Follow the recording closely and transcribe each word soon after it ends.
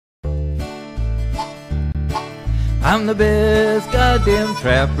I'm the best goddamn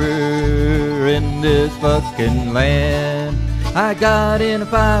trapper in this fucking land. I got in a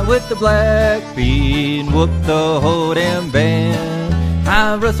fight with the Blackfeet and whooped the whole damn band.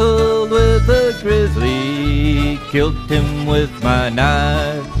 I wrestled with a grizzly, killed him with my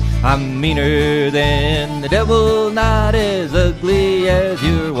knife. I'm meaner than the devil, not as ugly as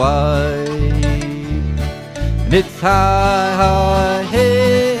your wife. And it's hi, hi,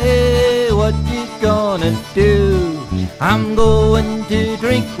 hey, hey, what you gonna do? I'm going to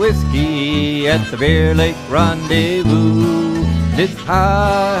drink whiskey at the Bear Lake Rendezvous. And it's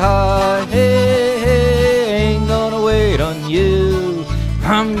hi, hi, hey, hey, ain't gonna wait on you.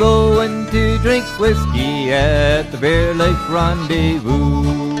 I'm going to drink whiskey at the Bear Lake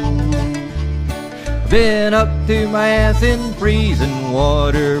Rendezvous. Been up to my ass in freezing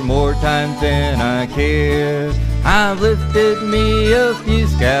water more times than I care. I've lifted me a few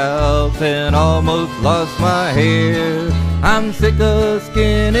scalps and almost lost my hair. I'm sick of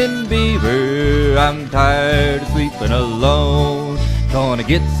skinning beaver, I'm tired of sleeping alone. Gonna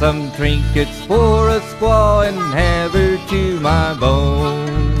get some trinkets for a squaw and have her chew my bone.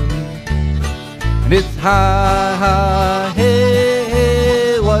 And it's hi, hi, hey,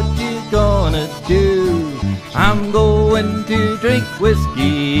 hey, what you gonna do? I'm going to drink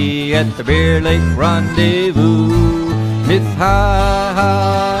whiskey at the Bear Lake Rendezvous. It's hi,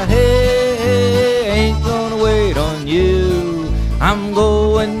 hi, hey, hey, ain't gonna wait on you. I'm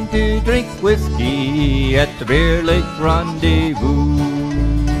going to drink whiskey at the Bear Lake Rendezvous.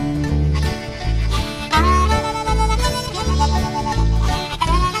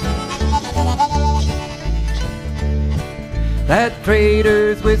 That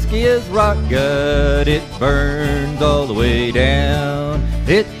trader's whiskey is rock good, it burns all the way down.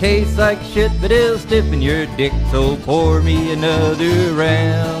 It tastes like shit, but it'll stiffen your dick, so pour me another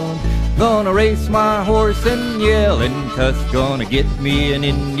round. Gonna race my horse and yell and cuss, gonna get me an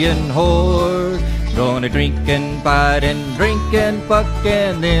Indian whore. Gonna drink and fight and drink and fuck,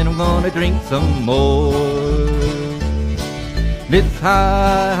 and then I'm gonna drink some more. It's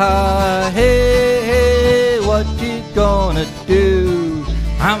hi, hi, hey, hey, what you gonna do?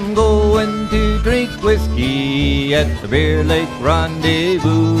 I'm going to drink whiskey at the Bear Lake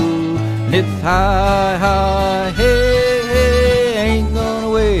Rendezvous. And it's hi, hi, hey, hey, ain't gonna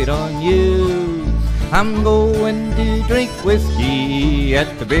wait on you. I'm going to drink whiskey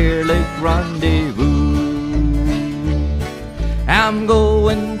at the Bear Lake Rendezvous. I'm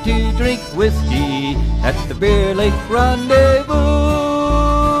going to drink whiskey at the Bear Lake Rendezvous.